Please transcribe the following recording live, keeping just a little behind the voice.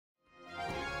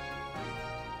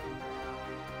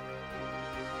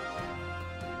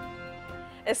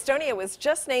Estonia was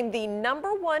just named the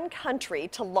 #1 country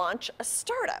to launch a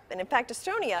startup. And in fact,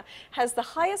 Estonia has the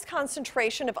highest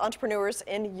concentration of entrepreneurs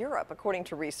in Europe, according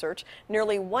to research.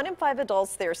 Nearly 1 in 5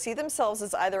 adults there see themselves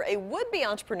as either a would-be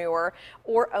entrepreneur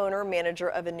or owner manager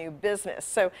of a new business.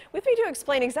 So with me to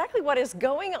explain exactly what is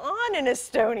going on in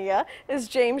Estonia is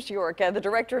James York, the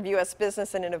Director of U.S.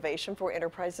 Business and Innovation for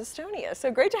Enterprise Estonia. So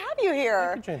great to have you here.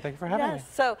 Thank you, Jane. Thank you for having me.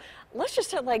 So let's just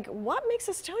start, what makes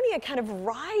Estonia kind of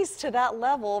rise to that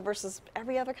level versus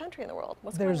every other country in the world?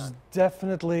 What's going on? There's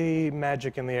definitely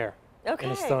magic in the air in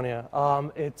Estonia.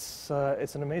 It's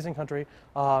an amazing country.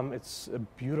 It's a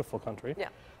beautiful country. Yeah.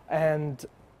 And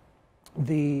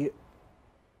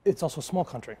it's also a small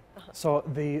country. So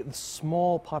the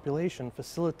small population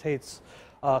facilitates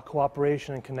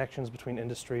cooperation and connections between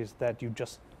industries that you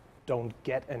just don't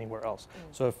get anywhere else.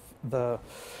 So if the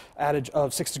adage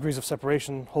of 6 degrees of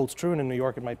separation holds true, and in New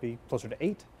York it might be closer to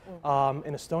 8,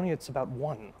 in Estonia it's about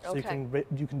 1. So you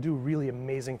can do really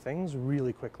amazing things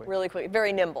really quickly. Really quick,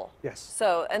 very nimble. Yes.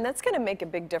 So, and that's going to make a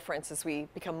big difference as we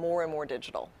become more and more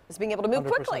digital, is being able to move 100%.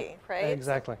 Quickly, right?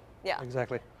 Exactly. Yeah.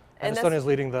 Exactly. And Estonia is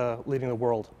leading the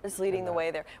world. Is leading the way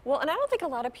there. Well, and I don't think a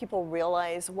lot of people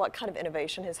realize what kind of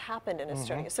innovation has happened in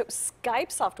Estonia. So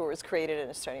Skype software was created in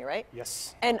Estonia, right?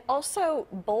 Yes. And also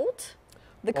Bolt,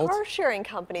 the car sharing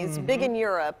company, is big in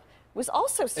Europe, was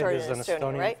also started in Estonia, right? It is an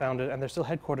Estonian founded, and they're still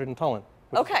headquartered in Tallinn,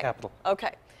 which is the capital.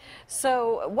 Okay.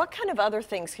 So what kind of other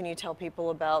things can you tell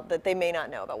people about that they may not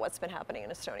know about what's been happening in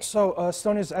Estonia? So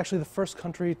Estonia is actually the first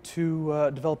country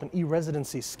to develop an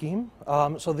e-residency scheme.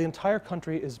 So the entire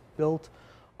country is built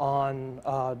on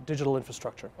digital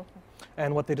infrastructure.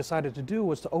 And what they decided to do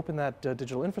was to open that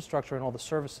digital infrastructure and all the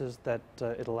services that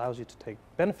it allows you to take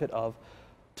benefit of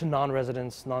to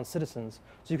non-residents, non-citizens.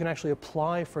 So you can actually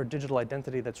apply for a digital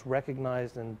identity that's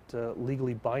recognized and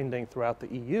legally binding throughout the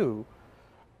EU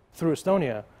through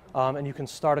Estonia. And you can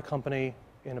start a company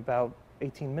in about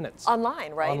 18 minutes.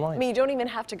 Online, right? Online. I mean, you don't even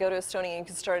have to go to Estonia. You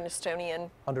can start an Estonian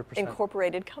 100%.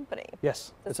 incorporated company.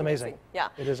 Yes, it's amazing. Yeah.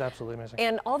 It is absolutely amazing.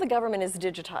 And all the government is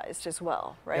digitized as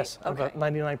well, right? Yes, about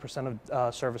 99%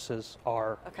 of services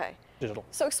are digital.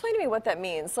 So explain to me what that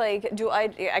means. Like,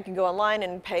 I can go online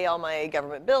and pay all my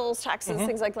government bills, taxes,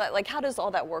 things like that. Like, how does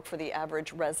all that work for the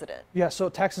average resident? Yeah, so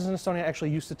taxes in Estonia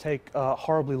actually used to take a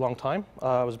horribly long time.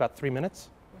 It was about 3 minutes.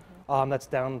 That's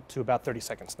down to about 30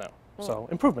 seconds now. So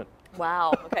improvement.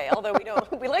 Wow. Okay. Although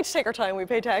we like to take our time, we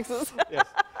pay taxes. Yes.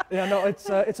 Yeah. No.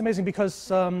 It's amazing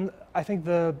because I think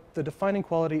the defining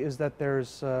quality is that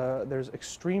there's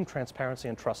extreme transparency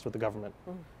and trust with the government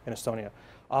in Estonia.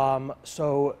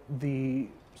 So the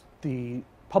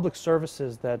public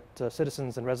services that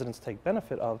citizens and residents take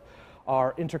benefit of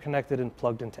are interconnected and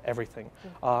plugged into everything,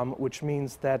 which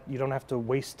means that you don't have to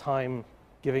waste time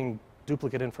giving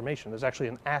duplicate information. There's actually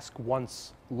an ask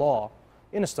once law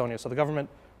in Estonia, so the government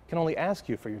can only ask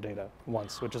you for your data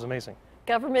once, which is amazing.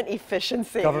 Government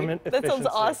efficiency. Government efficiency. That sounds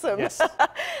awesome. Yes.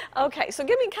 Okay, so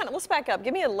give me let's back up.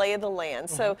 Give me a lay of the land.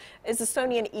 So is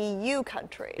Estonia an EU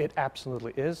country? It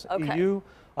absolutely is. EU,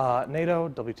 NATO,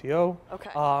 WTO.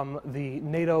 The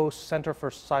NATO Center for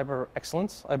Cyber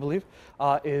Excellence, I believe,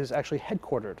 is actually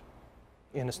headquartered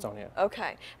in Estonia.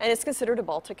 Okay, and it's considered a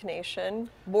Baltic nation.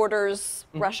 Borders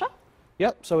Russia?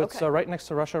 Yep, so it's right next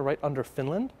to Russia, right under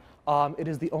Finland. It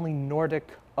is the only Nordic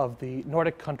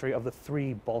country of the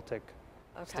 3 Baltic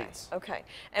states. Okay,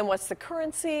 and what's the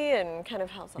currency and kind of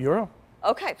how's that? Euro.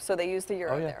 Okay, so they use the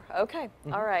euro there. Okay,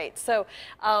 all right. So,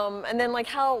 and then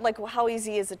how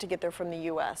easy is it to get there from the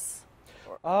U.S.?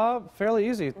 Fairly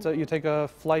easy. So you take a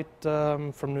flight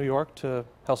from New York to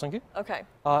Helsinki. Okay.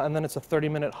 And then it's a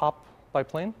 30-minute hop by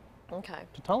plane. Okay.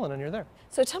 To Tallinn, and you're there.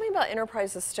 So tell me about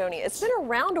Enterprise Estonia. It's been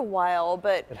around a while,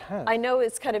 but I know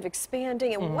it's kind of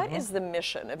expanding. And what is the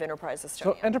mission of Enterprise Estonia?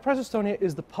 So Enterprise Estonia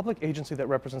is the public agency that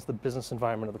represents the business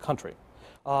environment of the country.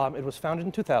 It was founded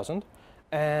in 2000,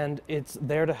 and it's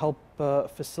there to help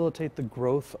facilitate the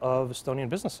growth of Estonian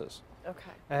businesses.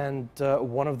 Okay. And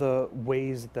one of the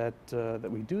ways that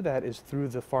we do that is through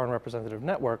the Foreign Representative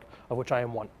Network, of which I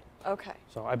am one. Okay.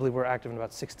 So I believe we're active in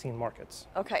about 16 markets.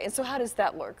 Okay, and so how does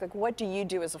that work? Like, what do you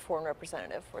do as a foreign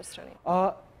representative for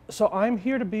Estonia? So I'm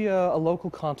here to be a local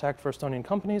contact for Estonian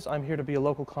companies. I'm here to be a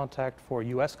local contact for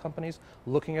U.S. companies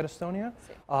looking at Estonia.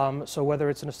 So whether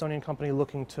it's an Estonian company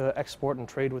looking to export and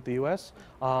trade with the U.S.,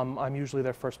 I'm usually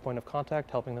their first point of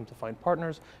contact, helping them to find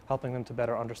partners, helping them to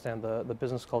better understand the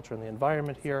business culture and the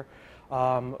environment here.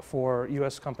 For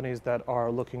U.S. companies that are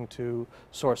looking to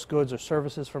source goods or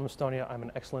services from Estonia, I'm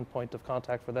an excellent point of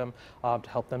contact for them to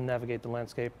help them navigate the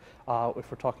landscape.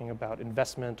 If we're talking about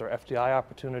investment or FDI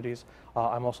opportunities,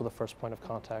 I'm also also the first point of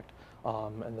contact,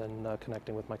 and then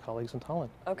connecting with my colleagues in Tallinn.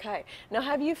 Okay. Now,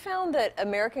 have you found that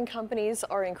American companies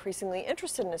are increasingly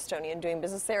interested in Estonia and doing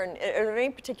business there? And are there any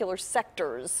particular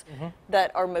sectors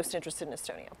that are most interested in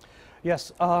Estonia?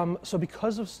 Yes. So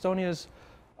because of Estonia's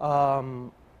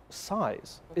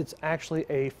size, it's actually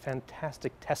a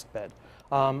fantastic test bed.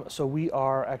 So we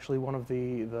are actually one of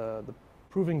the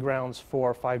proving grounds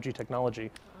for 5G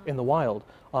technology in the wild,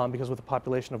 because with a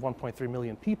population of 1.3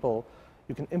 million people,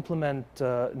 you can implement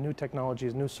new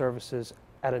technologies, new services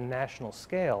at a national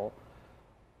scale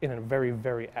in a very,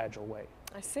 very agile way.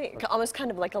 I see. Almost kind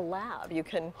of like a lab. You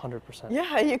can 100%.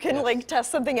 Yeah, you can like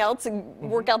test something else and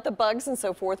work out the bugs and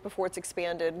so forth before it's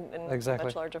expanded in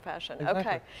much larger fashion.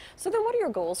 Okay. So then what are your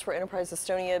goals for Enterprise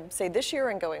Estonia, say this year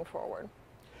and going forward?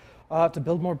 To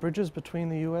build more bridges between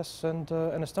the U.S. and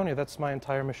Estonia. That's my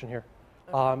entire mission here.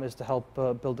 Is to help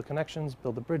build the connections,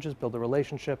 build the bridges, build the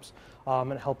relationships,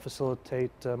 and help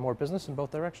facilitate more business in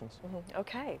both directions.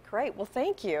 Okay, great. Well,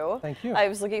 thank you. Thank you. I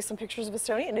was looking at some pictures of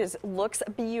Estonia, and it looks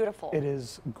beautiful. It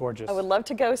is gorgeous. I would love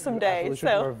to go someday. You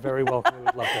are very welcome. We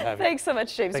would love to have you. Thanks so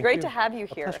much, James. Great to have you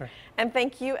here. A pleasure. And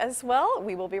thank you as well.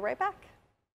 We will be right back.